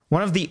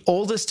One of the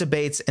oldest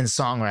debates in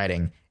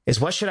songwriting is,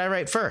 what should I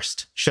write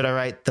first? Should I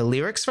write the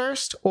lyrics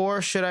first,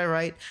 or should I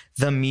write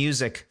the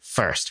music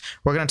first?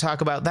 We're going to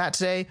talk about that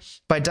today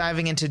by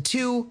diving into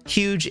two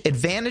huge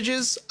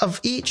advantages of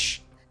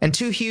each and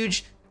two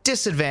huge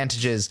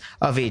disadvantages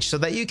of each, so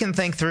that you can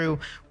think through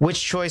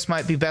which choice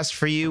might be best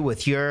for you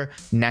with your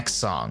next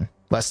song.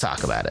 Let's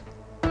talk about it.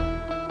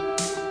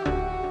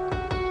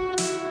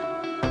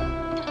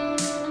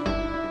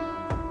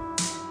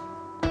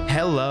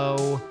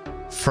 Hello,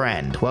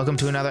 friend. Welcome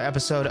to another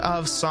episode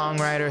of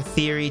Songwriter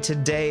Theory.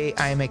 Today,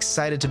 I am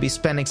excited to be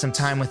spending some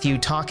time with you,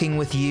 talking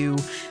with you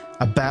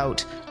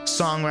about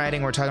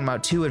songwriting. We're talking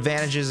about two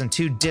advantages and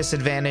two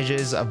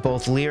disadvantages of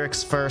both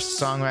lyrics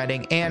first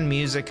songwriting and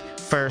music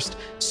first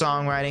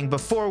songwriting.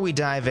 Before we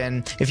dive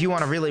in, if you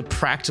want a really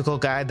practical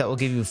guide that will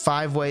give you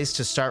 5 ways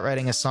to start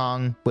writing a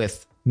song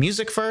with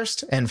music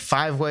first and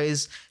 5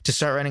 ways to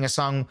start writing a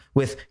song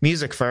with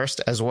music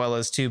first, as well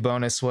as 2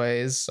 bonus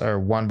ways, or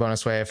 1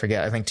 bonus way, I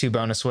forget. I think 2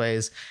 bonus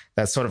ways.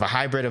 That's sort of a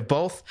hybrid of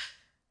both.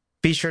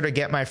 Be sure to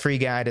get my free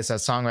guide. It's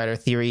at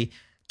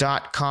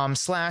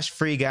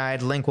songwritertheory.com/free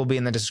guide. Link will be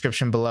in the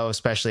description below,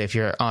 especially if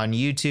you're on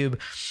YouTube.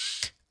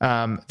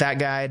 That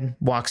guide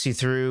walks you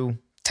through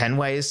 10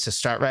 ways to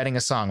start writing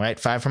a song, right?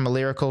 5 from a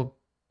lyrical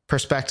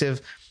perspective,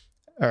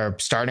 or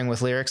starting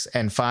with lyrics,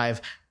 and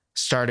 5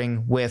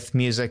 starting with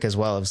music, as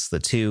well as the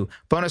 2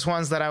 bonus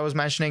ones that I was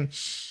mentioning.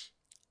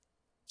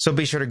 So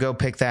be sure to go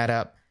pick that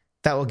up.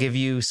 That will give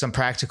you some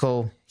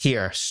practical,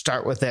 here,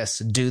 start with this,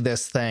 do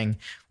this thing.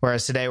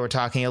 Whereas today we're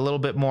talking a little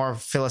bit more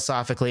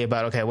philosophically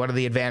about, okay, what are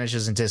the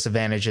advantages and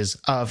disadvantages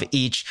of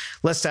each?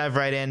 Let's dive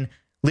right in.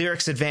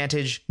 Lyrics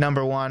advantage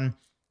number 1.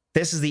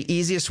 This is the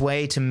easiest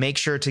way to make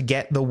sure to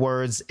get the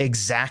words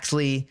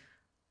exactly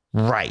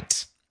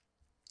right.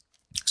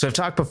 So I've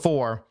talked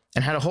before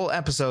and had a whole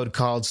episode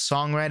called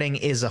Songwriting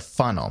is a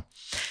Funnel.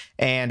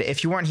 And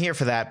if you weren't here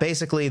for that,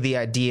 basically the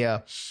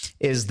idea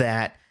is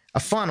that a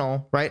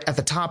funnel, right, at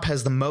the top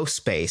has the most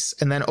space,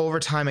 and then over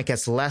time it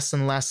gets less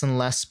and less and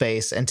less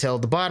space until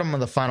the bottom of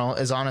the funnel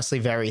is honestly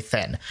very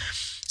thin.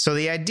 So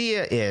the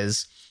idea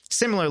is,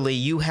 similarly,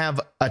 you have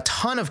a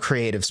ton of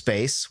creative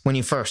space when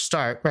you first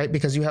start, right?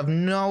 Because you have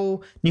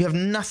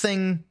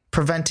nothing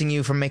preventing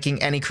you from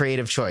making any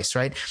creative choice,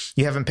 right?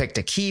 You haven't picked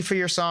a key for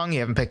your song. You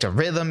haven't picked a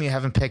rhythm. You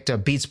haven't picked a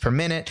beats per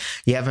minute.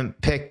 You haven't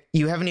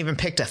even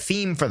picked a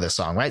theme for the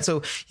song, right?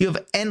 So you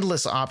have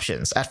endless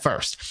options at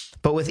first.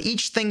 But with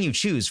each thing you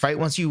choose, right,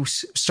 once you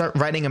start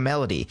writing a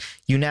melody,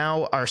 you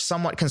now are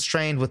somewhat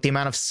constrained with the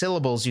amount of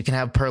syllables you can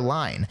have per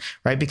line,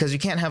 right? Because you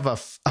can't have a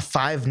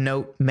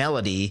 5-note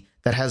melody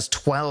that has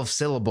 12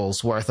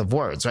 syllables worth of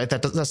words, right?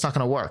 That's not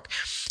going to work.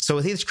 So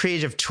with each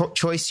creative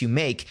choice you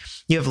make,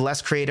 you have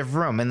less creative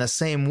room. In the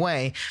same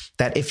way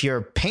that if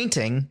you're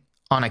painting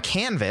on a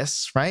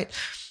canvas, right,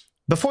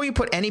 before you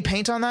put any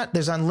paint on that,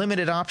 there's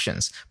unlimited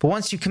options. But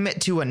once you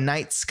commit to a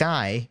night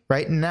sky,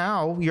 right,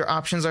 now your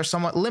options are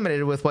somewhat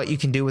limited with what you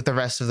can do with the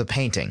rest of the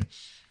painting.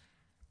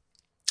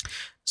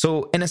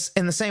 So in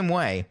the same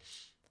way,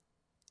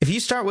 if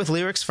you start with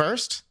lyrics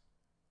first,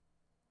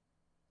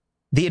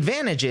 the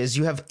advantage is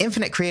you have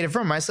infinite creative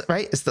room,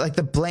 right? It's like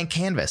the blank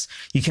canvas.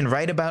 You can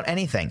write about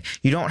anything.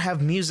 You don't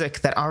have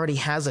music that already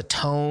has a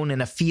tone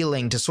and a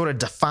feeling to sort of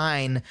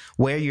define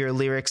where your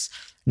lyrics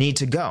need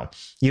to go.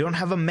 You don't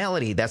have a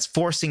melody that's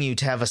forcing you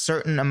to have a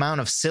certain amount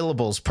of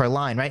syllables per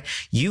line, right?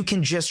 You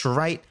can just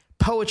write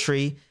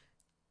poetry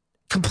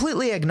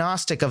completely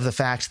agnostic of the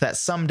fact that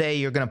someday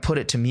you're going to put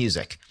it to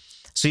music.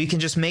 So you can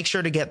just make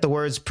sure to get the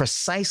words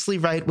precisely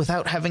right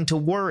without having to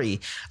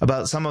worry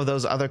about some of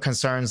those other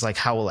concerns, like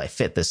how will I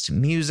fit this to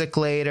music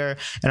later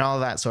and all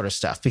that sort of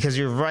stuff, because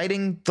you're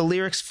writing the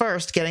lyrics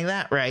first, getting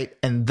that right,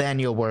 and then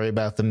you'll worry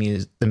about the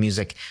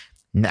music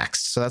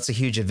next. So that's a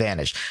huge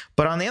advantage.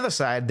 But on the other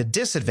side, the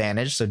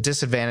disadvantage, so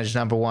disadvantage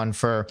number 1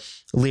 for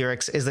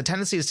lyrics, is the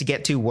tendency is to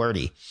get too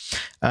wordy.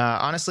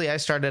 Honestly, I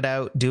started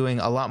out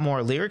doing a lot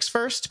more lyrics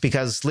first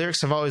because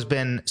lyrics have always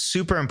been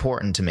super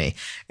important to me.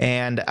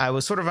 And I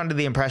was sort of under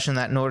the impression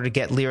that in order to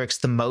get lyrics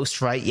the most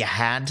right, you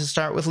had to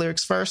start with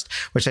lyrics first,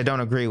 which I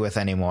don't agree with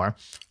anymore.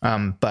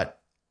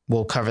 But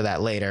we'll cover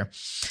that later.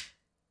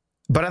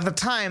 But at the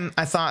time,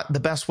 I thought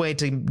the best way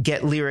to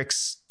get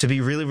lyrics to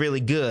be really,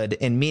 really good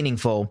and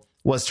meaningful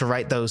was to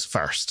write those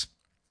first.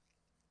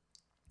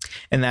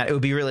 And that it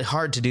would be really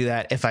hard to do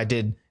that if I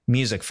did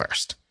music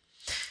first.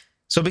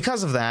 So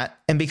because of that,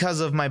 and because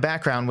of my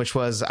background, which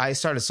was I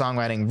started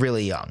songwriting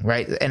really young,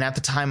 right? And at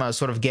the time I was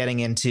sort of getting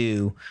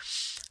into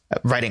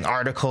writing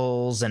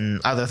articles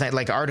and other things,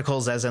 like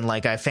articles as in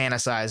like I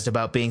fantasized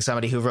about being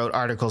somebody who wrote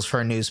articles for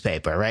a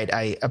newspaper, right?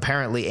 I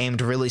apparently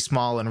aimed really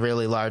small and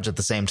really large at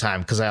the same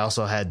time because I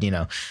also had,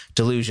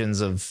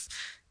 delusions of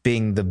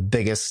being the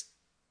biggest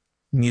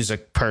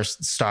music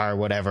star,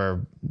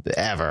 whatever,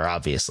 ever,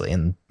 obviously,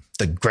 and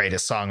the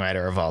greatest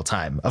songwriter of all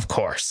time, of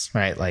course,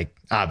 right? Like,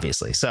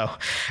 obviously. So,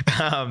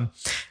 but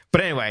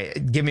anyway,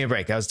 give me a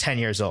break. I was 10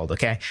 years old,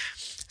 okay?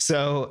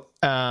 So,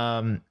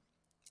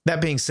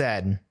 that being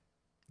said,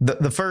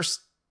 the first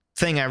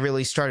thing I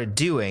really started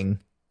doing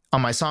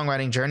on my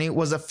songwriting journey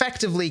was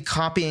effectively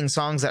copying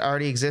songs that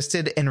already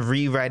existed and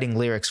rewriting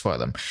lyrics for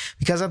them.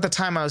 Because at the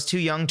time I was too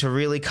young to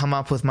really come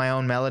up with my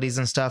own melodies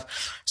and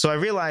stuff. So I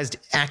realized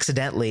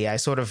accidentally I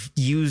sort of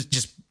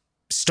just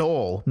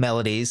stole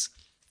melodies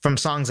from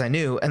songs I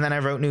knew, and then I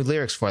wrote new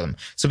lyrics for them.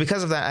 So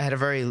because of that, I had a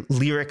very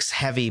lyrics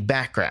heavy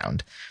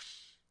background.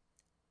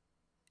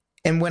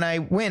 And when I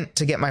went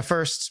to get my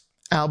first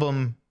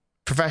album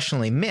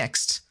professionally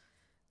mixed,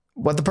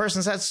 what the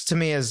person says to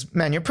me is,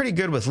 man, you're pretty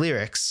good with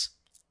lyrics,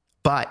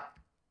 but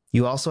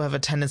you also have a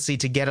tendency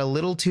to get a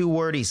little too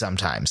wordy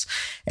sometimes.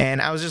 And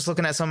I was just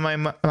looking at some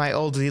of my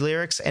old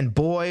lyrics, and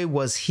boy,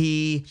 was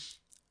he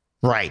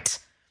right.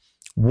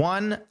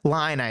 One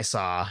line I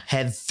saw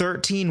had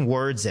 13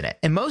 words in it,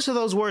 and most of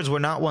those words were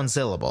not one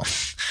syllable.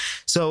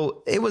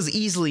 So it was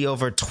easily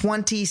over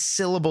 20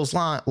 syllables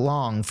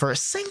long for a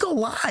single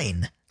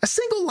line. A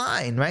single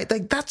line, right?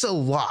 Like, that's a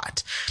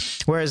lot.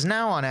 Whereas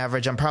now, on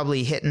average, I'm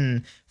probably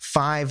hitting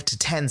 5 to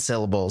 10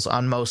 syllables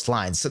on most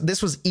lines. So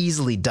this was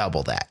easily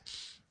double that.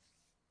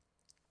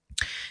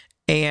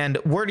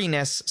 And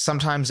wordiness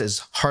sometimes is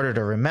harder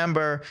to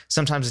remember.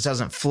 Sometimes it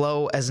doesn't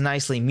flow as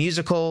nicely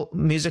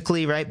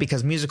musically, right?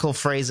 Because musical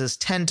phrases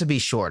tend to be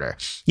shorter.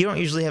 You don't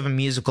usually have a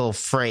musical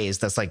phrase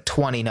that's like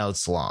 20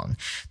 notes long.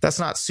 That's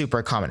not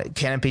super common.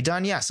 Can it be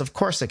done? Yes, of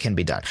course it can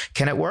be done.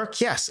 Can it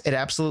work? Yes, it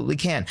absolutely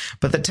can.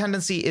 But the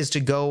tendency is to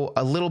go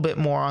a little bit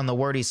more on the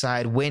wordy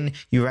side when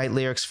you write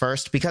lyrics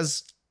first,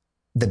 because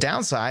the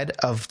downside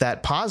of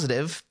that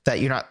positive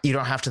that you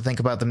don't have to think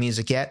about the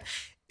music yet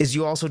is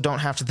you also don't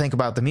have to think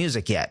about the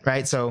music yet,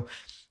 right? So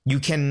you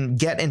can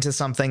get into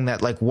something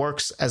that like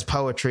works as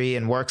poetry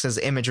and works as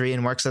imagery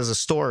and works as a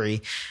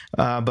story,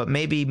 but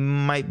maybe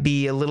might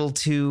be a little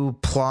too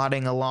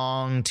plodding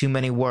along, too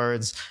many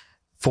words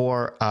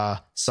for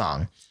a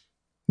song.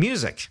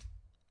 Music.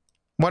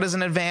 What is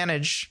an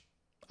advantage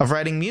of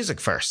writing music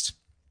first?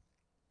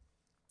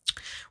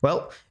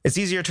 Well, it's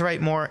easier to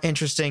write more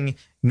interesting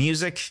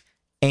music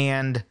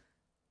and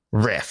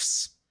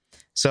riffs.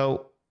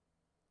 So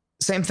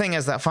same thing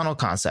as that funnel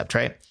concept,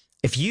 right?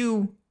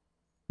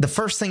 The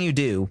first thing you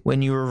do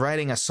when you were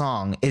writing a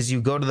song is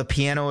you go to the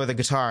piano or the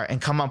guitar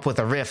and come up with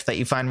a riff that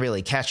you find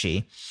really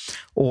catchy.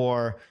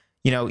 Or,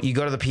 you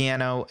go to the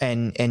piano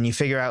and you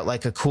figure out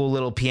like a cool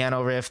little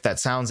piano riff that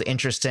sounds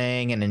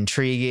interesting and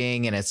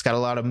intriguing, and it's got a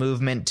lot of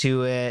movement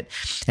to it.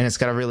 And it's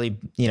got a really,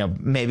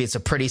 maybe it's a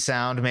pretty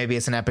sound, maybe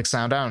it's an epic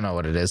sound. I don't know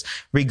what it is.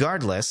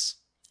 Regardless,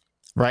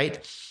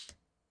 right?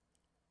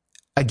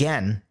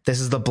 Again, this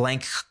is the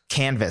blank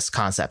canvas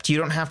concept. You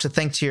don't have to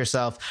think to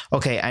yourself,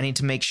 okay, I need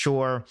to make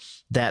sure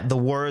that the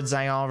words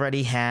I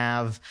already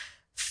have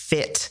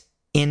fit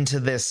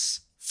into this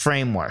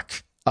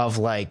framework of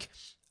like,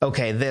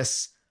 okay,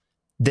 this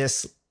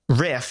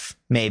riff,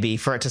 maybe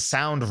for it to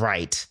sound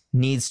right,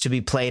 needs to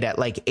be played at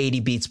like 80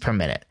 beats per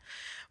minute.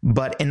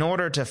 But in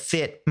order to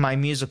fit my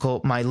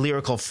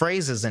lyrical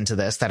phrases into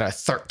this that are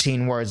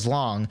 13 words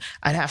long,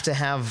 I'd have to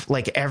have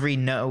like every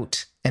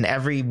note and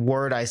every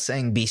word I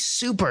sing be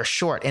super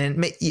short,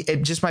 and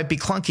it just might be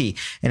clunky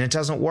and it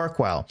doesn't work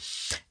well.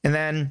 And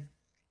then,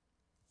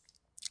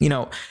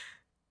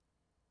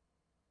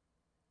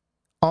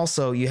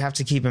 also you have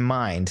to keep in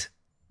mind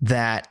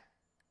that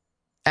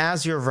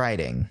as you're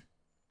writing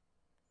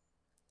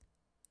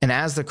and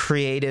as the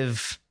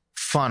creative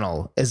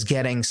funnel is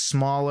getting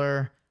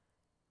smaller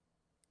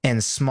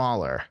and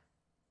smaller,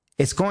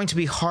 it's going to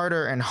be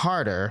harder and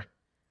harder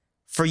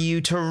for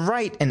you to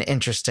write an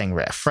interesting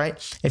riff,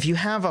 right? If you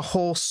have a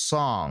whole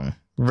song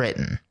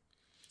written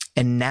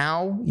and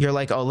now you're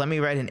like, oh, let me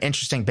write an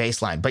interesting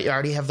bass line, but you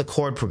already have the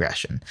chord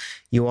progression.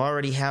 You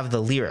already have the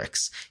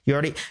lyrics.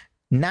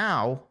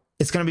 Now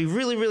it's going to be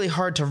really, really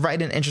hard to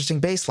write an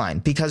interesting bass line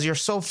because you're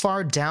so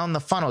far down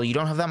the funnel. You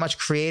don't have that much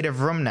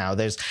creative room now.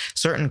 There's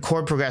certain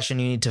chord progression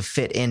you need to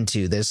fit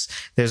into. There's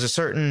a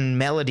certain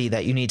melody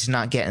that you need to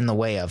not get in the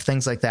way of,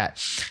 things like that.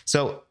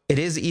 So it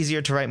is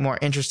easier to write more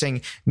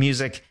interesting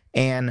music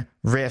and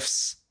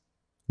riffs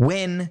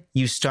when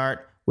you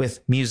start with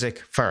music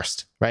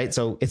first, right?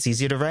 So it's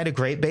easier to write a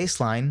great bass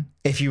line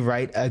if you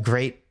write a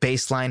great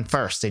bass line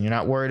first and you're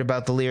not worried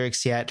about the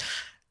lyrics yet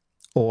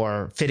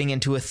or fitting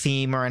into a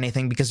theme or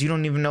anything because you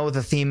don't even know what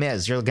the theme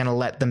is. You're going to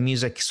let the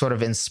music sort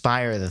of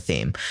inspire the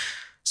theme.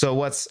 So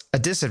what's a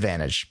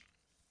disadvantage?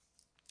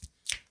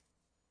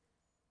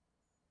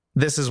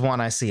 This is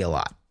one I see a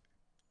lot,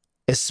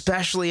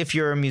 especially if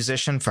you're a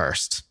musician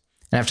first.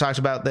 And I've talked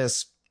about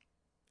this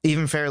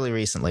even fairly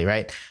recently,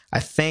 right? I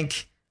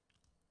think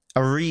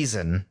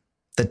the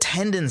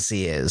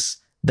tendency is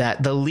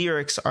that the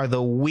lyrics are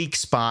the weak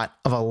spot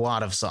of a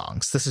lot of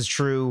songs. This is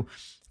true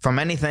from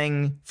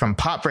anything from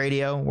pop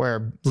radio,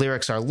 where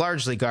lyrics are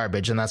largely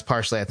garbage, and that's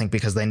partially, I think,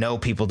 because they know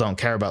people don't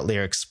care about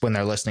lyrics when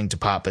they're listening to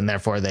pop, and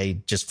therefore they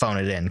just phone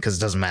it in because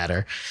it doesn't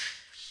matter,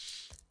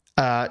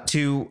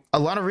 to a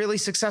lot of really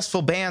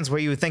successful bands where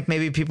you would think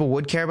maybe people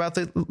would care about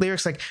the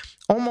lyrics. Like,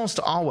 almost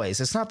always,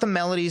 it's not the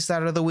melodies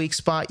that are the weak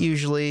spot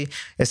usually.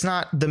 It's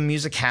not the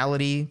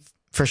musicality,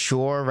 for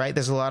sure, right?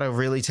 There's a lot of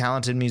really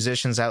talented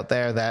musicians out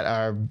there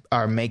that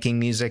are making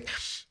music.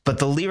 but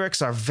the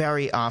lyrics are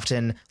very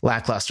often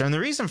lackluster. And the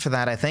reason for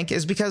that, I think,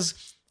 is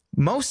because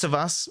most of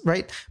us,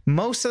 right?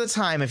 Most of the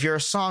time, if you're a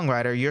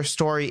songwriter, your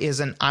story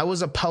isn't, I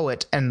was a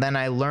poet and then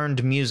I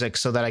learned music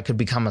so that I could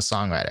become a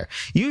songwriter.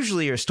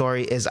 Usually your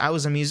story is, I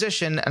was a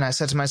musician and I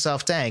said to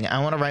myself, dang,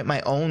 I want to write my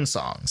own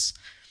songs,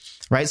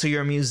 right? So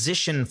you're a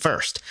musician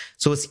first.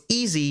 So it's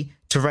easy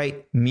to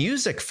write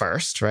music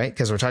first, right?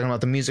 Because we're talking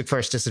about the music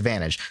first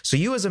disadvantage. So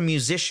you as a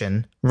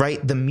musician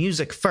write the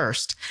music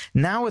first.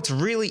 Now it's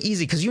really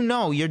easy because you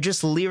know you're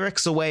just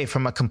lyrics away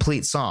from a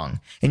complete song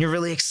and you're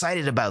really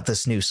excited about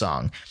this new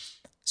song.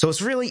 So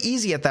it's really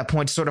easy at that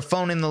point to sort of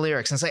phone in the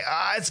lyrics and say,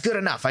 it's good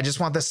enough. I just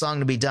want this song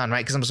to be done,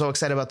 right? Because I'm so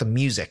excited about the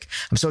music.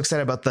 I'm so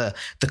excited about the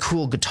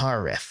cool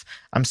guitar riff.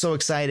 I'm so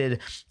excited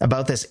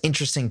about this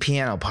interesting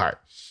piano part,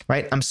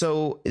 right?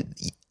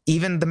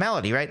 Even the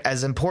melody, right?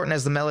 As important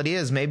as the melody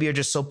is, maybe you're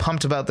just so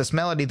pumped about this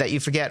melody that you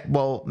forget,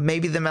 well,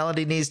 maybe the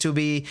melody needs to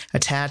be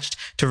attached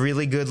to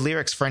really good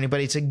lyrics for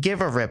anybody to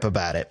give a rip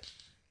about it.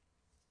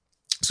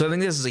 So I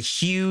think this is a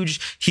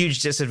huge,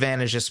 huge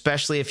disadvantage,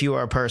 especially if you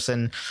are a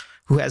person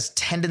who has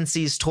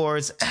tendencies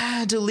towards,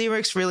 do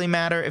lyrics really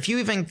matter? If you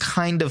even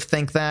kind of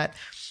think that,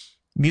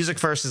 music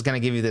first is going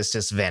to give you this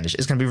disadvantage.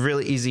 It's going to be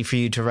really easy for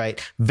you to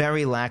write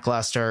very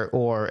lackluster,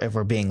 or if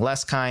we're being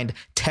less kind,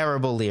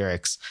 terrible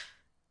lyrics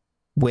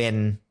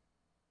when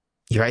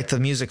you write the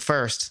music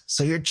first.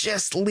 So you're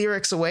just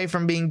lyrics away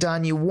from being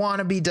done. You want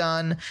to be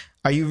done.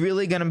 Are you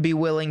really going to be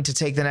willing to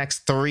take the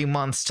next 3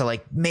 months to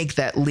like make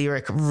that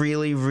lyric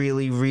really,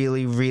 really,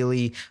 really,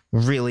 really,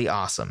 really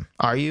awesome?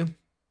 Are you?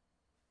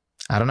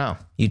 I don't know.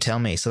 You tell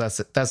me. So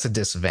that's a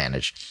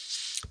disadvantage.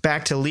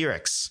 Back to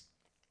lyrics.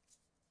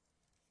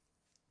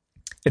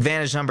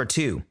 Advantage number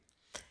 2.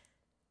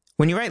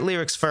 When you write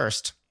lyrics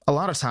first, a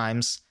lot of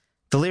times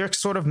the lyrics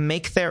sort of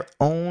make their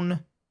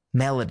own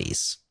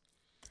melodies.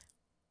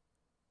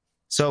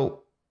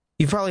 So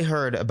you've probably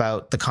heard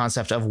about the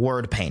concept of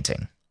word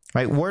painting,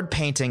 right? Word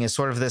painting is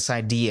sort of this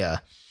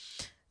idea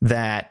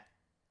that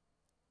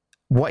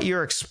what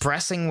you're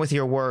expressing with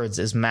your words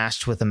is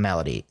matched with a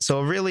melody. So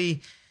a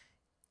really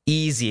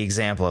easy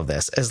example of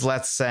this is,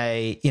 let's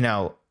say,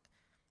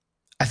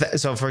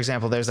 so for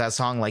example, there's that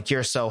song like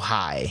 "You're So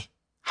High,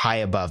 High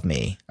Above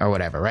Me" or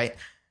whatever, right?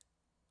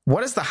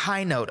 What is the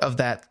high note of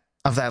that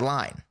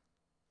line?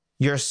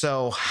 You're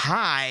so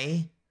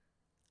high,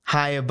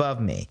 high above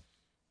me.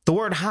 The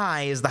word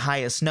high is the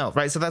highest note,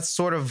 right? So that's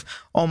sort of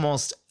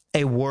almost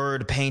a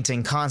word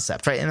painting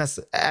concept, right? And that's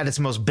at its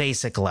most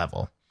basic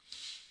level.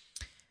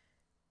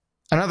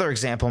 Another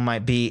example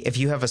might be if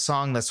you have a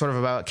song that's sort of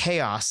about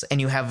chaos and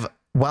you have,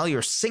 while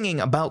you're singing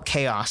about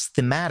chaos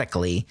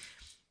thematically,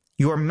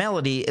 your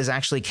melody is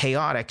actually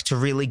chaotic to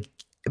really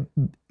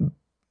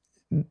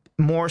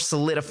more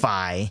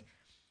solidify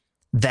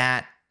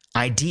that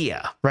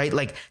idea, right?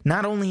 Like,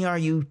 not only are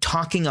you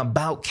talking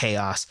about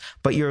chaos,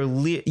 but your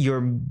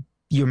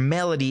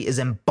melody is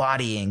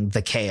embodying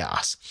the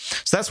chaos.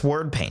 So that's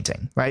word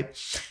painting, right?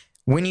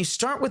 When you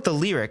start with the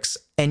lyrics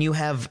and you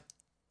have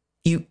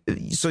the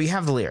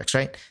lyrics,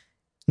 right?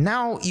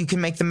 Now you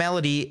can make the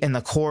melody and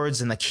the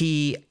chords and the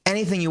key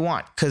anything you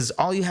want because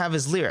all you have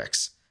is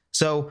lyrics.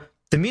 So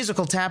the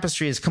musical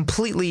tapestry is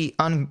completely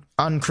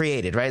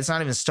uncreated, right? It's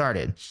not even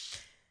started.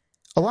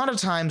 A lot of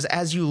times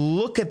as you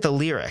look at the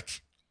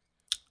lyric,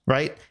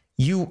 right,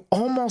 you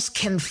almost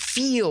can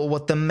feel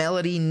what the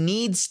melody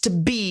needs to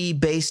be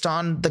based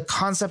on the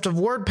concept of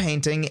word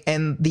painting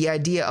and the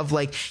idea of,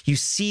 like, you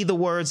see the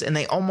words and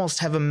they almost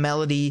have a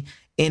melody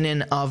in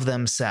and of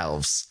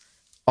themselves.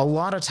 A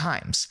lot of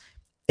times,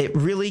 it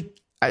really,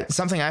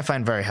 something I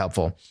find very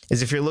helpful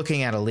is if you're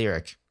looking at a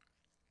lyric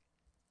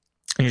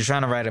and you're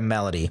trying to write a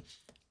melody,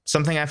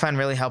 something I find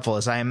really helpful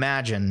is I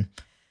imagine,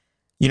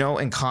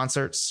 in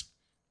concerts,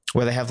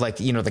 where they have, like,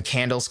 the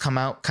candles come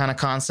out kind of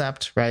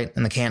concept, right?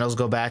 And the candles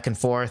go back and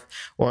forth,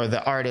 or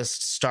the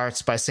artist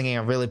starts by singing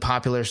a really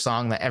popular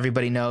song that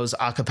everybody knows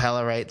a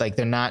cappella, right? Like,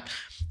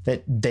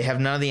 they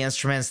have none of the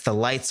instruments, the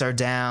lights are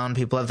down,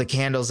 people have the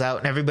candles out,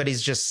 and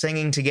everybody's just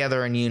singing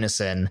together in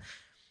unison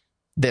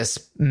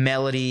this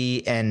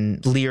melody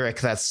and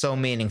lyric that's so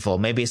meaningful.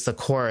 Maybe it's the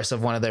chorus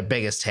of one of their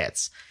biggest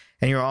hits,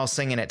 and you're all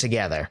singing it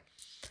together,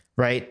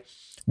 right?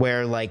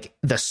 Where, like,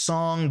 the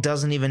song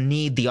doesn't even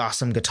need the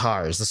awesome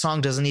guitars. The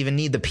song doesn't even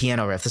need the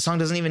piano riff. The song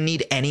doesn't even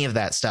need any of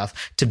that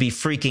stuff to be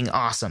freaking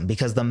awesome,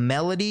 because the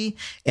melody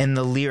and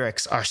the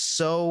lyrics are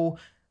so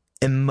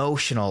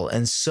emotional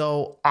and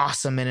so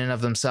awesome in and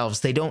of themselves.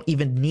 They don't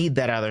even need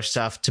that other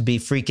stuff to be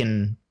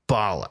freaking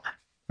baller,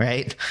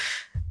 right?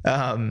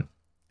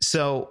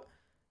 So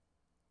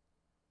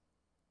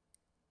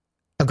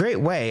a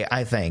great way,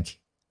 I think,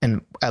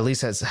 and at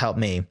least has helped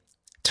me,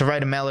 to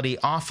write a melody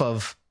off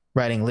of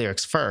writing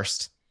lyrics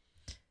first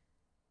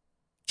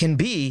can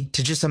be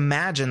to just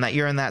imagine that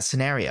you're in that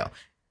scenario.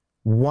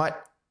 How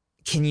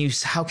can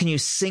you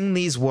sing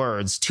these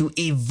words to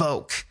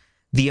evoke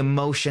the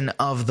emotion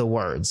of the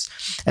words?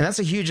 And that's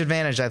a huge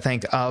advantage, I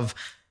think, of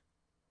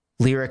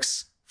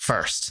lyrics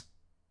first.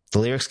 The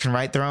lyrics can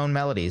write their own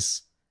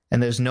melodies,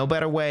 and there's no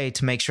better way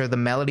to make sure the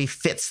melody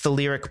fits the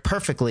lyric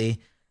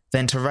perfectly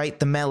than to write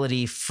the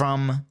melody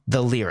from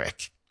the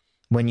lyric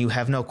when you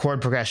have no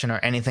chord progression or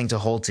anything to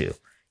hold to.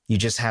 You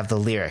just have the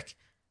lyric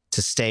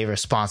to stay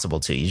responsible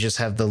to. You just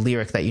have the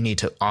lyric that you need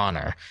to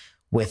honor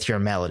with your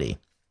melody.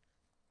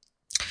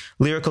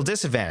 Lyrical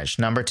disadvantage,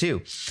 number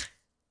 2.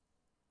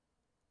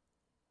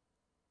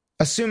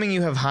 Assuming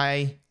you have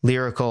high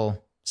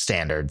lyrical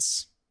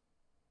standards,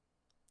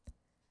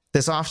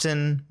 this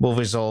often will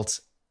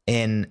result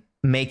in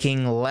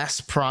making less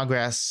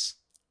progress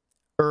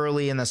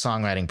early in the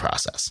songwriting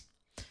process.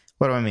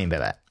 What do I mean by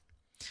that?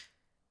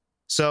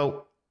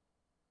 So,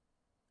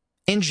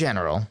 in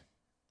general,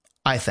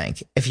 I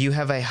think if you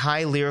have a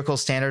high lyrical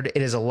standard,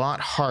 it is a lot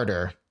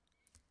harder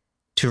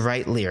to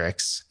write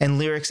lyrics, and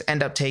lyrics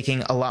end up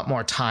taking a lot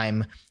more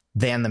time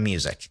than the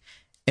music.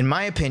 In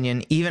my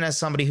opinion, even as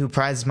somebody who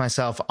prides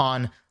myself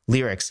on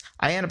lyrics,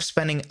 I end up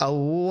spending a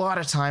lot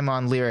of time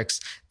on lyrics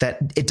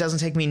that it doesn't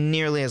take me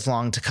nearly as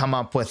long to come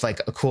up with like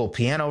a cool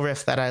piano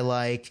riff that I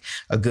like,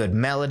 a good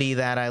melody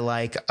that I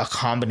like, a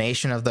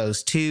combination of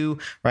those two,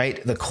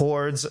 right? The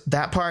chords,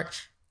 that part.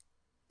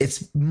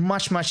 It's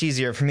much, much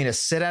easier for me to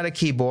sit at a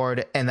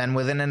keyboard and then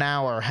within an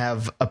hour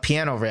have a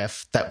piano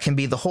riff that can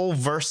be the whole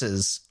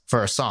verses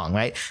for a song,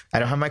 right? I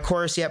don't have my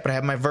chorus yet, but I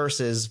have my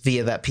verses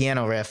via that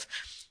piano riff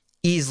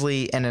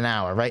easily in an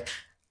hour, right?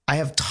 I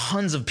have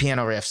tons of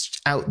piano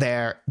riffs out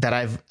there that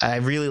I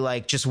really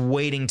like, just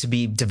waiting to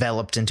be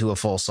developed into a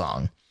full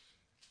song.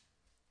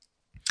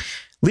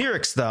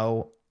 Lyrics,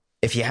 though,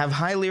 if you have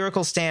high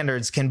lyrical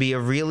standards, can be a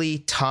really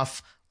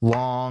tough,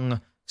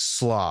 long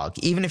slog.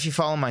 Even if you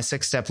follow my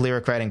 6-step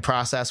lyric writing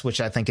process,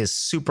 which I think is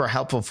super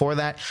helpful for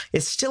that,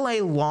 it's still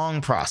a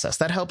long process.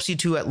 That helps you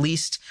to at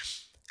least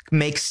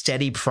make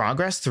steady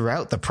progress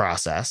throughout the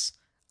process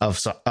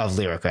of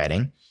lyric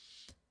writing,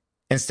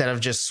 instead of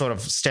just sort of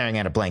staring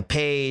at a blank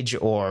page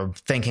or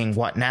thinking,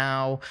 what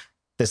now?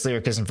 This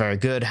lyric isn't very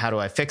good. How do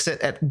I fix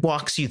it? It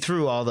walks you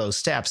through all those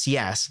steps,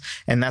 yes,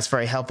 and that's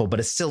very helpful,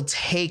 but it still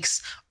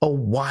takes a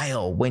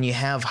while when you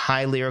have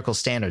high lyrical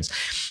standards.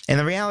 And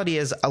the reality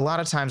is, a lot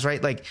of times,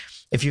 right, like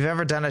if you've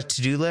ever done a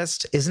to-do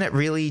list, isn't it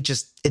really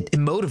just, it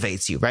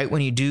motivates you, right?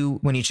 When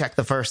you check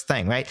the first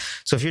thing, right?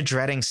 So if you're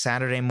dreading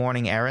Saturday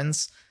morning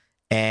errands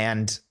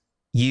and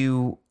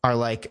you are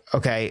like,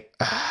 okay,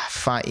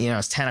 fine,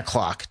 it's 10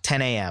 o'clock,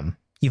 10 a.m.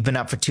 You've been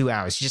up for 2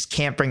 hours. You just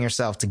can't bring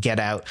yourself to get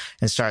out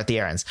and start the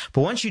errands.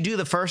 But once you do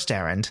the first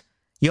errand,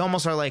 you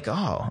almost are like,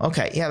 oh,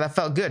 okay, yeah, that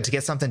felt good to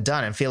get something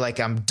done and feel like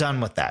I'm done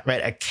with that,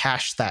 right? I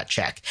cashed that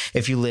check.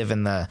 If you live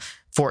in the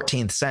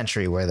 14th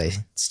century where they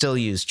still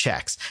use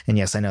checks. And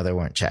yes, I know there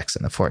weren't checks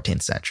in the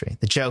 14th century.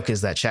 The joke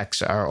is that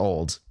checks are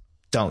old.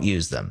 Don't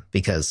use them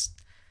because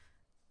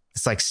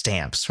it's like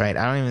stamps, right?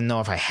 I don't even know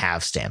if I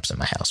have stamps in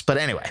my house. But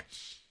anyway,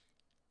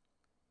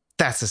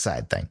 that's a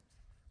side thing.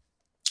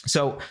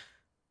 So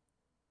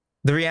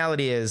the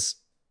reality is,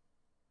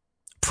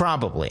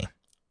 probably,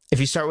 if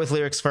you start with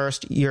lyrics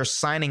first, you're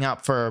signing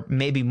up for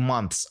maybe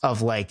months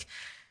of like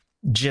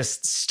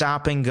just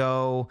stop and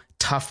go,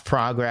 tough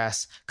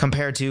progress,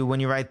 compared to when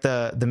you write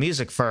the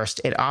music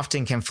first. It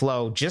often can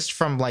flow just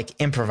from like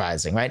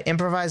improvising, right?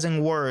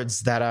 Improvising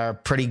words that are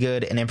pretty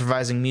good and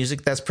improvising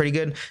music that's pretty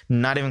good,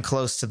 not even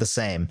close to the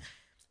same.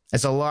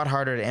 It's a lot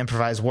harder to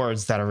improvise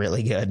words that are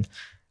really good.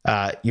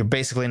 You're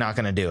basically not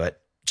going to do it,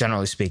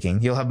 generally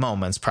speaking. You'll have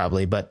moments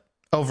probably, but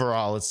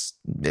overall, it's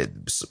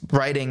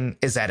writing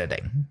is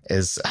editing,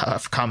 is a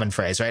common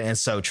phrase, right? And it's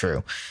so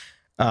true.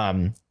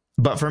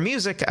 But for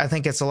music, I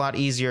think it's a lot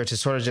easier to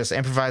sort of just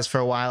improvise for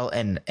a while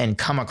and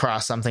come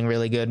across something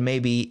really good.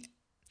 Maybe,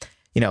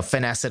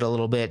 finesse it a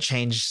little bit,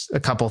 change a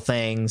couple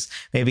things,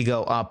 maybe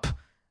go up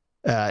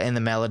in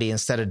the melody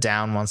instead of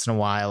down once in a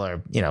while,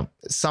 or,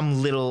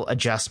 some little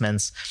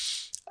adjustments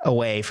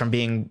away from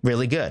being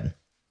really good.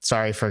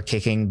 Sorry for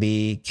kicking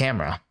the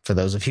camera for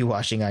those of you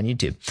watching on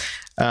YouTube.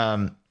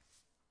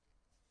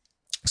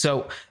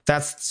 So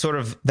that's sort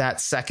of that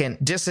second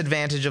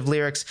disadvantage of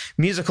lyrics.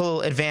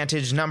 Musical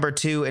advantage number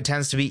 2, it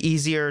tends to be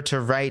easier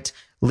to write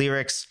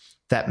lyrics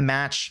that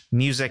match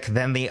music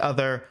than the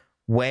other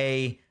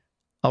way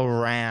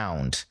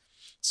around.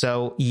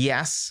 So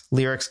yes,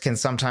 lyrics can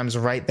sometimes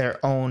write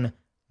their own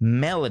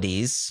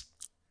melodies.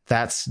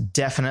 That's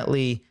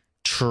definitely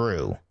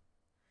true.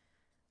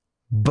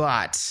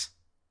 But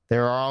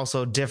there are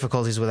also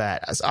difficulties with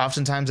that, as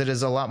oftentimes it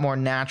is a lot more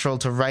natural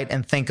to write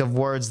and think of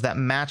words that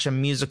match a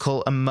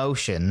musical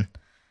emotion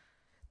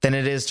than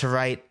it is to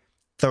write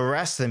the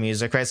rest of the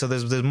music, right? So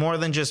there's more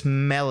than just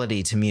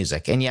melody to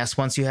music. And yes,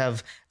 once you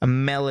have a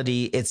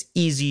melody, it's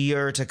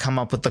easier to come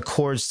up with the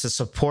chords to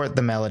support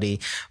the melody.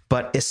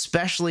 But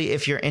especially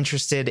if you're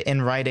interested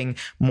in writing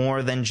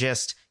more than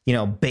just,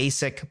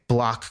 basic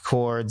block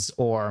chords,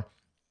 or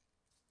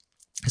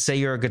say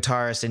you're a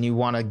guitarist and you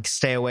want to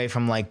stay away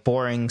from like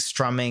boring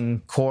strumming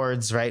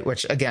chords, right?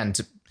 Which again,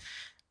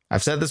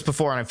 I've said this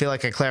before and I feel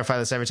like I clarify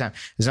this every time.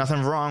 There's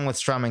nothing wrong with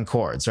strumming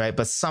chords, right?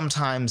 But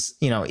sometimes,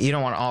 you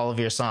don't want all of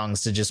your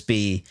songs to just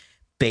be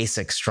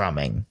basic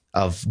strumming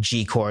of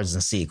G chords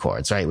and C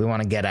chords, right? We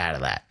want to get out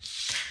of that.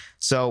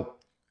 So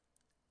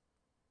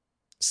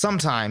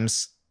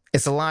sometimes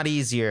it's a lot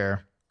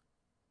easier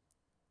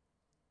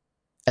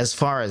as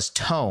far as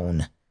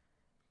tone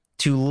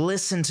to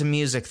listen to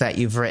music that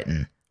you've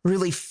written,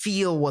 really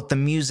feel what the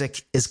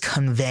music is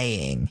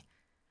conveying,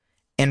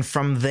 and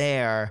from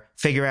there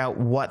figure out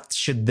what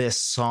should this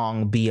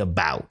song be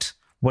about.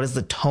 What is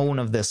the tone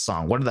of this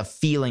song? What are the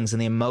feelings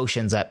and the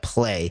emotions at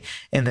play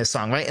in this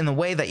song, right? In the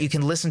way that you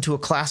can listen to a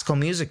classical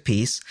music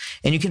piece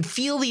and you can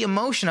feel the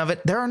emotion of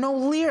it. There are no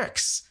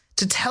lyrics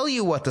to tell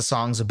you what the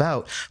song's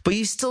about, but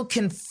you still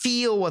can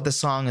feel what the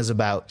song is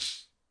about,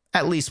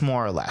 at least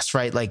more or less,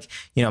 right? Like,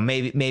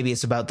 maybe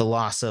it's about the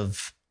loss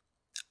of,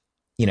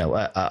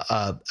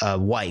 a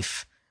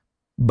wife,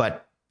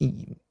 but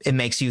it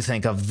makes you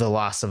think of the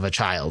loss of a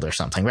child or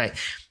something, right?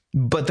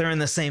 But they're in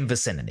the same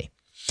vicinity.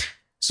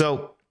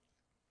 So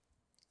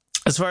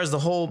as far as the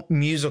whole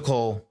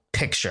musical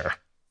picture,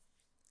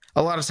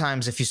 a lot of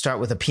times if you start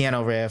with a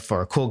piano riff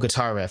or a cool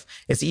guitar riff,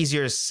 it's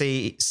easier to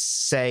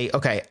say,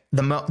 okay,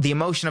 the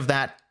emotion of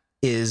that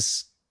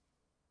is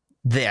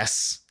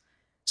this.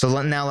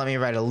 So now let me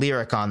write a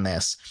lyric on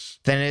this.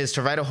 Than it is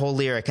to write a whole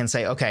lyric and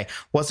say, okay,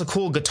 what's a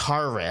cool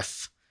guitar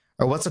riff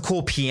or what's a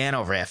cool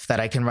piano riff that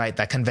I can write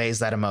that conveys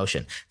that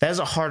emotion? That is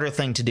a harder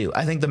thing to do.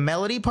 I think the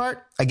melody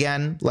part,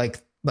 again,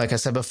 like I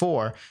said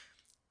before,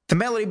 the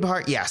melody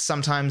part, yes,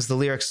 sometimes the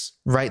lyrics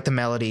write the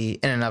melody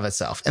in and of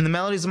itself. And the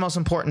melody is the most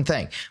important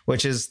thing,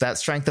 which is that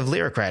strength of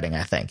lyric writing,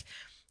 I think.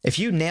 If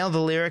you nail the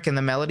lyric and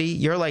the melody,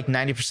 you're like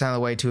 90% of the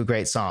way to a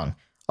great song,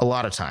 a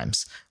lot of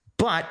times.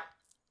 But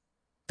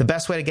the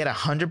best way to get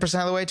 100%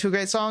 of the way to a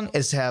great song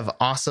is to have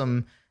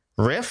awesome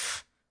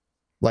riff,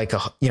 like a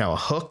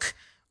hook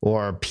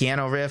or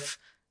piano riff,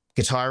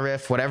 guitar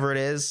riff, whatever it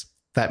is,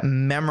 that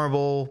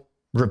memorable,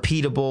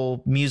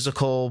 repeatable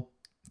musical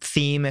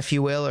theme, if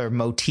you will, or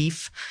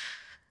motif,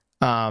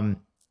 and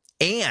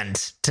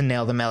to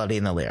nail the melody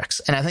and the lyrics.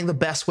 And I think the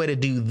best way to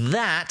do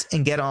that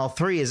and get all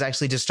three is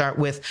actually to start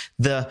with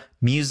the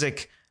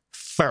music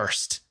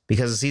first,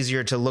 because it's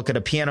easier to look at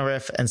a piano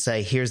riff and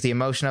say, here's the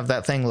emotion of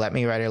that thing, let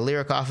me write a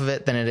lyric off of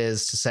it, than it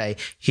is to say,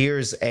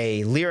 here's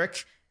a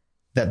lyric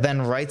that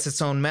then writes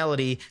its own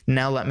melody,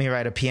 now let me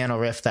write a piano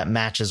riff that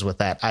matches with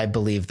that. I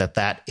believe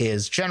that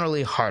is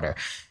generally harder.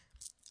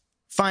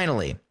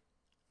 Finally,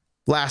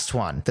 last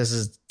one. This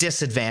is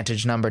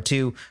disadvantage number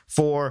 2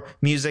 for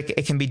music.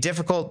 It can be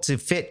difficult to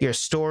fit your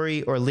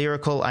story or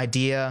lyrical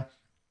idea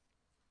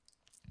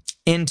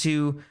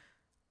into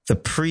the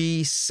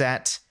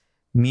preset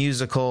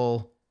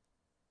musical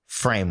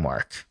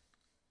framework.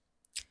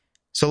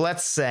 So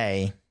let's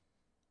say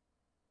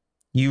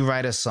you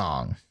write a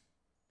song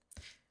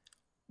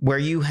where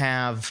you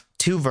have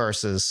 2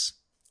 verses,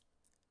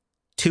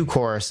 2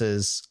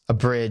 choruses, a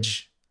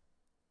bridge.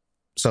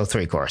 So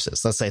 3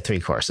 choruses. Let's say 3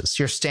 choruses.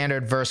 Your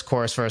standard verse,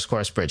 chorus,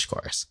 bridge,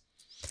 chorus.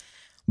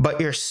 But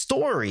your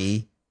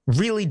story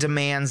really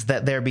demands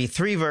that there be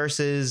 3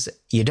 verses.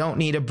 You don't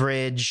need a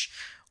bridge,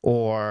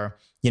 or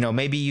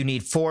maybe you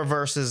need 4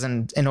 verses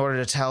in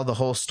order to tell the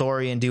whole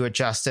story and do it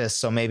justice.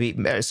 So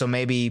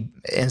maybe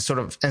instead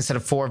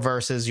of 4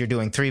 verses, you're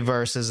doing 3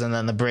 verses, and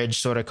then the bridge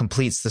sort of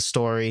completes the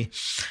story,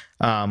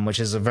 which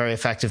is a very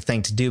effective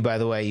thing to do, by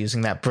the way,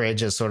 using that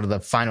bridge as sort of the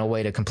final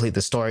way to complete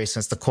the story,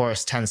 since the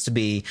chorus tends to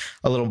be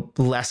a little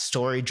less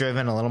story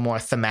driven, a little more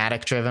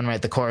thematic driven,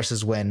 right? The chorus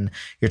is when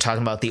you're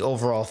talking about the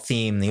overall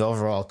theme, the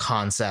overall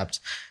concept,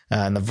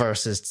 and the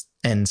verses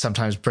and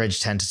sometimes bridge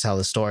tend to tell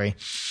the story.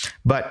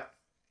 But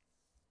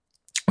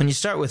when you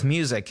start with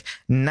music,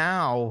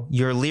 now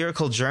your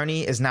lyrical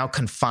journey is now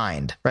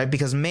confined, right?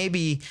 Because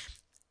maybe,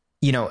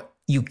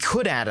 you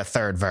could add a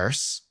 3rd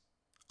verse,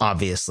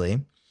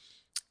 obviously.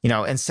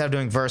 Instead of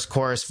doing verse,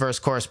 chorus,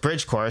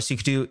 bridge, chorus,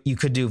 you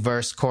could do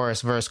verse,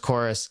 chorus,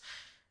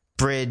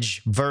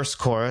 bridge, verse,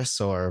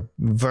 chorus, or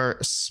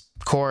verse,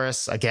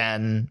 chorus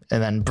again,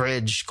 and then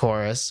bridge,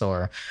 chorus,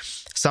 or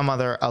some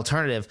other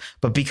alternative.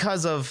 But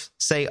because of,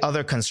 say,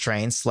 other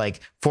constraints,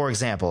 like, for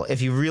example,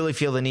 if you really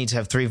feel the need to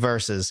have 3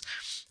 verses,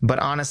 but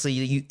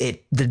honestly,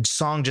 the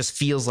song just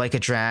feels like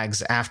it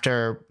drags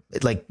after,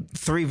 like,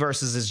 3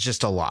 verses is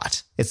just a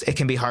lot. It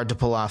can be hard to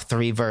pull off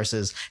 3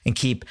 verses and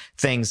keep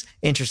things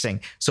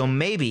interesting. So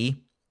maybe,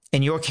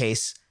 in your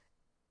case,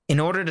 in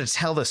order to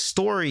tell the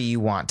story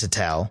you want to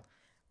tell,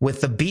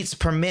 with the beats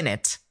per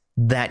minute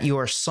that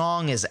your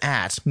song is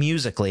at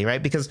musically,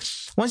 right?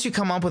 Because once you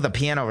come up with a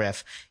piano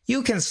riff,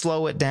 you can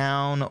slow it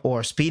down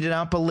or speed it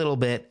up a little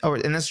bit,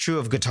 and that's true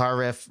of guitar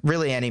riff,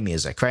 really any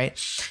music, right?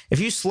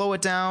 If you slow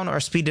it down or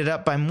speed it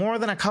up by more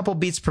than a couple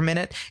beats per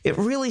minute, it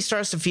really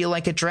starts to feel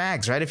like it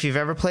drags, right? If you've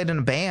ever played in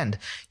a band,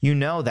 you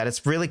know that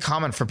it's really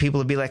common for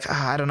people to be like,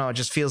 I don't know, it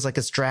just feels like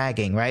it's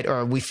dragging, right?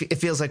 Or it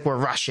feels like we're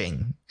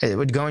rushing,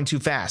 we're going too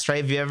fast,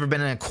 right? If you've ever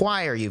been in a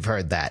choir, you've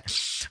heard that,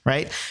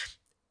 right?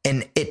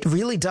 And it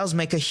really does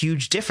make a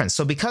huge difference.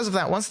 So because of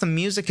that, once the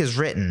music is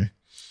written,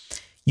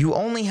 you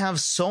only have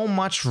so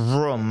much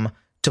room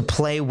to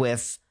play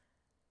with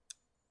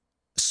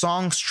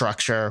song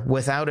structure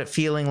without it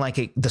feeling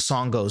like the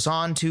song goes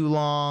on too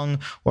long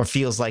or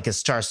feels like it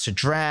starts to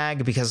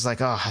drag, because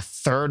like, a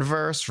 3rd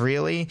verse,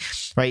 really?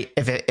 Right?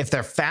 If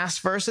they're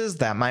fast verses,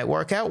 that might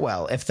work out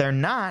well. If they're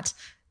not,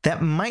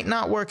 that might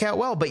not work out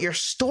well, but your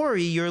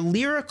story, your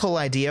lyrical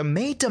idea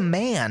may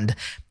demand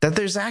that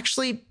there's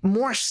actually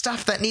more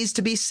stuff that needs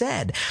to be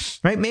said,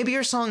 right? Maybe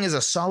your song is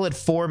a solid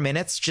 4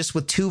 minutes just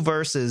with 2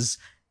 verses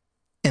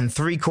and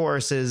 3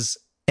 choruses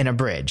and a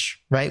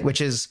bridge, right?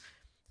 Which is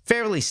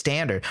fairly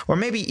standard. Or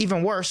maybe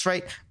even worse,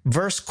 right?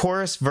 Verse,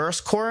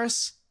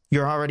 chorus,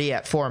 you're already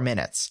at 4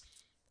 minutes.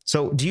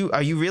 So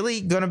are you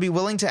really going to be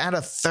willing to add a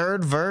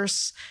 3rd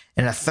verse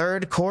and a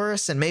 3rd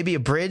chorus and maybe a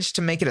bridge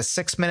to make it a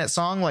 6-minute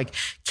song? Like,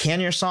 can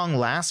your song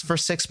last for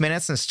 6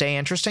 minutes and stay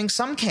interesting?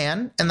 Some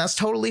can, and that's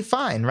totally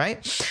fine,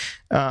 right?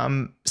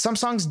 Some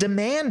songs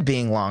demand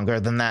being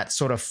longer than that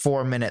sort of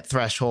 4-minute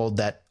threshold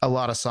that a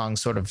lot of songs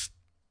sort of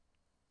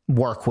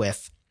work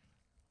with.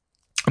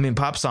 I mean,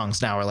 pop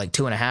songs now are like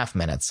 2.5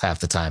 minutes half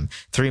the time,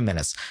 3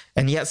 minutes,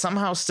 and yet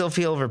somehow still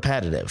feel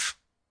repetitive.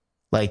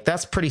 Like,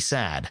 that's pretty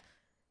sad.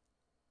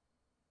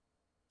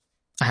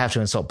 I have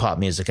to insult pop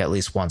music at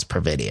least once per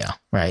video,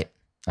 right?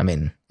 I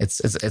mean, it's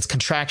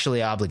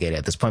contractually obligated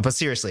at this point. But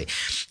seriously,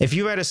 if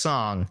you write a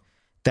song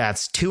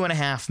that's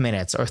 2.5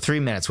 minutes or 3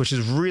 minutes, which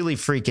is really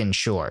freaking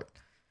short,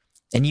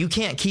 and you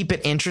can't keep it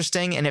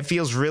interesting and it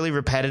feels really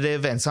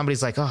repetitive and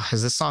somebody's like, oh,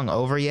 is this song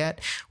over yet?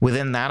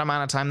 Within that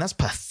amount of time, that's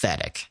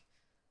pathetic.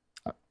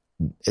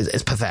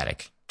 It's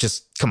pathetic.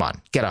 Just come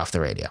on, get off the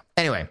radio.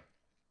 Anyway,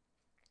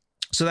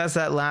 so that's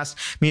that last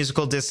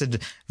musical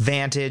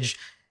disadvantage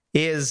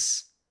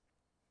is...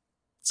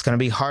 It's going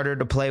to be harder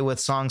to play with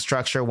song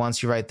structure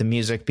once you write the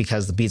music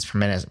because the beats per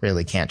minute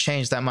really can't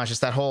change that much. It's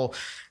that whole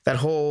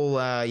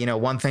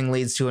one thing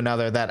leads to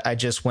another that I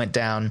just went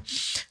down.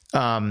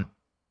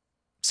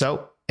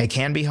 So it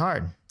can be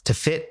hard to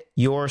fit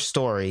your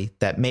story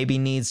that maybe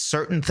needs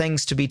certain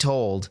things to be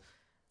told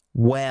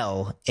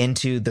well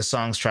into the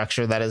song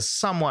structure that is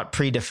somewhat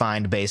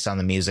predefined based on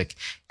the music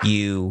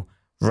you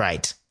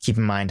write. Keep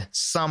in mind,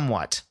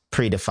 somewhat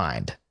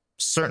predefined.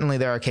 Certainly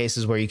there are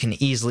cases where you can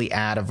easily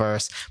add a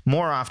verse.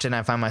 More often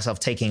I find myself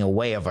taking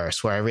away a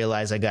verse where I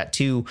realize I got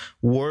too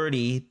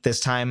wordy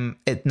this time.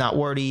 Not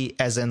wordy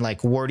as in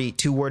like wordy,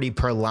 too wordy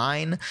per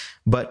line,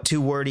 but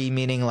too wordy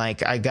meaning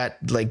like I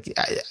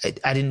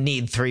didn't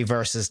need 3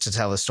 verses to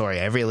tell a story.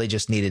 I really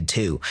just needed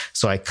 2.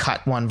 So I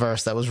cut 1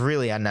 verse that was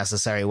really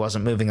unnecessary. It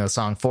wasn't moving the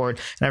song forward,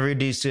 and I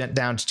reduced it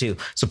down to 2.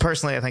 So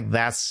personally, I think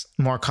that's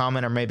more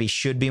common, or maybe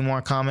should be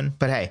more common.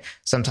 But hey,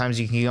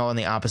 sometimes you can go in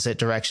the opposite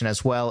direction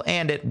as well,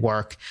 and it works.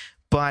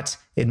 But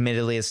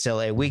admittedly, it's still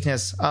a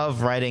weakness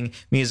of writing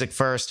music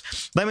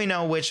first. Let me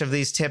know which of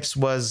these tips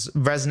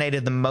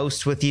resonated the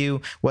most with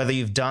you, whether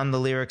you've done the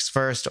lyrics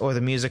first or the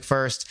music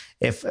first.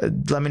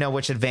 Let me know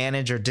which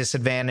advantage or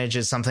disadvantage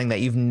is something that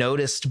you've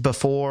noticed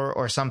before,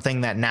 or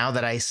something that now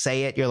that I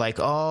say it, you're like,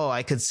 oh,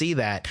 I could see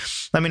that.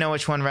 Let me know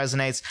which one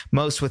resonates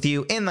most with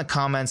you in the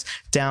comments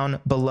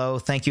down below.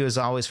 Thank you as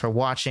always for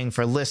watching,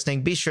 for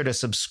listening. Be sure to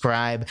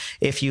subscribe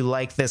if you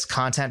like this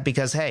content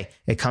because, hey,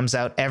 it comes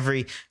out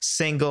every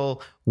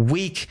single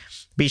week.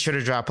 Be sure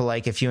to drop a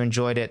like if you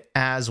enjoyed it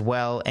as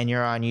well, and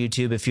you're on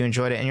YouTube. If you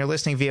enjoyed it and you're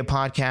listening via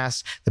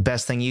podcast, the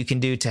best thing you can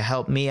do to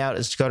help me out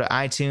is to go to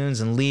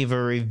iTunes and leave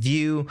a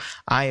review.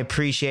 I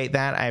appreciate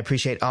that. I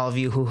appreciate all of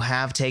you who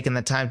have taken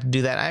the time to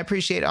do that. I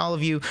appreciate all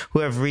of you who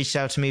have reached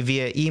out to me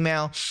via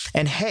email.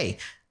 And hey,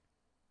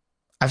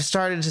 I've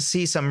started to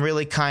see some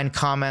really kind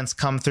comments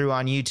come through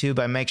on YouTube.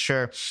 I make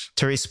sure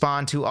to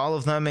respond to all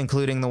of them,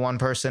 including the one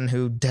person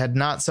who had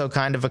not so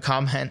kind of a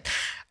comment.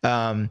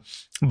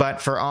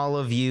 But for all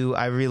of you,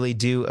 I really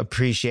do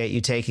appreciate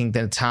you taking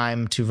the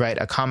time to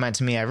write a comment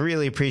to me. I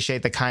really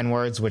appreciate the kind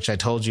words, which I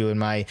told you in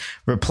my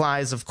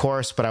replies, of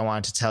course, but I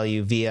wanted to tell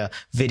you via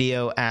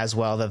video as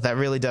well that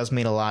really does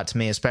mean a lot to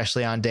me,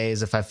 especially on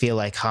days if I feel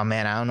like, oh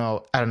man, I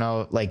don't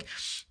know, like,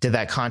 did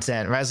that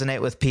content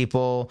resonate with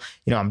people?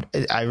 You know, I'm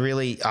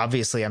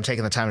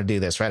taking the time to do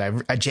this, right?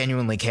 I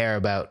genuinely care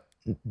about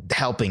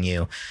helping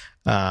you.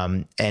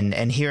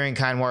 And hearing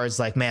kind words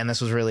like, man, this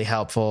was really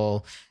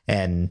helpful,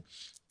 and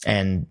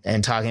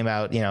talking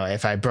about, you know,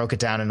 if I broke it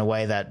down in a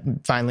way that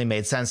finally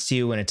made sense to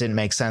you when it didn't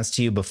make sense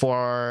to you before,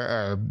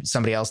 or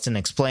somebody else didn't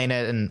explain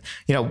it, and,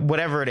 you know,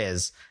 whatever it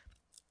is,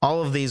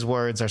 all of these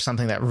words are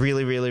something that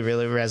really, really,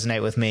 really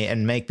resonate with me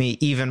and make me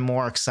even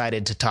more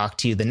excited to talk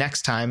to you the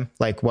next time,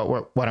 like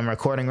what I'm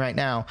recording right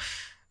now.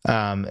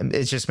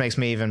 It just makes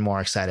me even more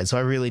excited. So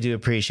I really do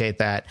appreciate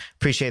that.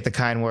 Appreciate the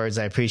kind words.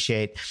 I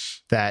appreciate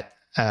that.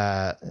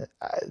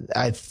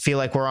 I feel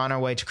like we're on our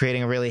way to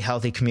creating a really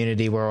healthy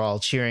community. We're all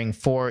cheering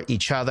for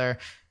each other.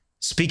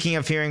 Speaking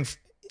of fearing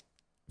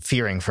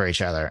for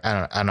each other,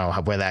 I don't know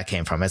where that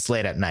came from. It's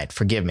late at night.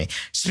 Forgive me.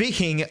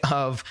 Speaking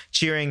of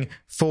cheering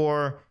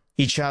for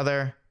each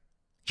other,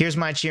 here's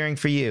my cheering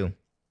for you.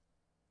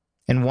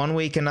 In 1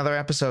 week, another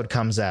episode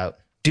comes out.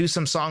 Do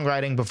some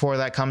songwriting before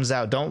that comes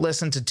out. Don't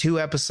listen to 2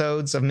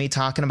 episodes of me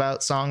talking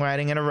about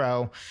songwriting in a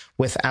row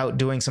without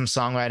doing some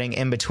songwriting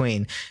in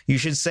between. You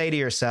should say to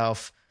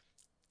yourself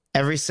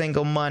every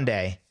single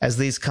Monday as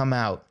these come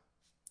out,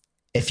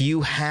 if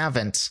you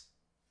haven't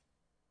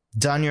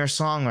done your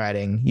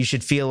songwriting, you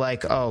should feel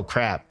like, oh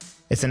crap,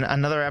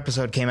 another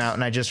episode came out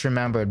and I just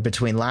remembered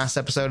between last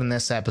episode and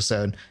this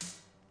episode,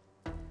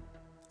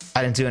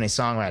 I didn't do any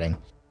songwriting.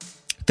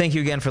 Thank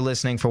you again for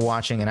listening, for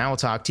watching, and I will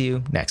talk to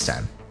you next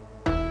time.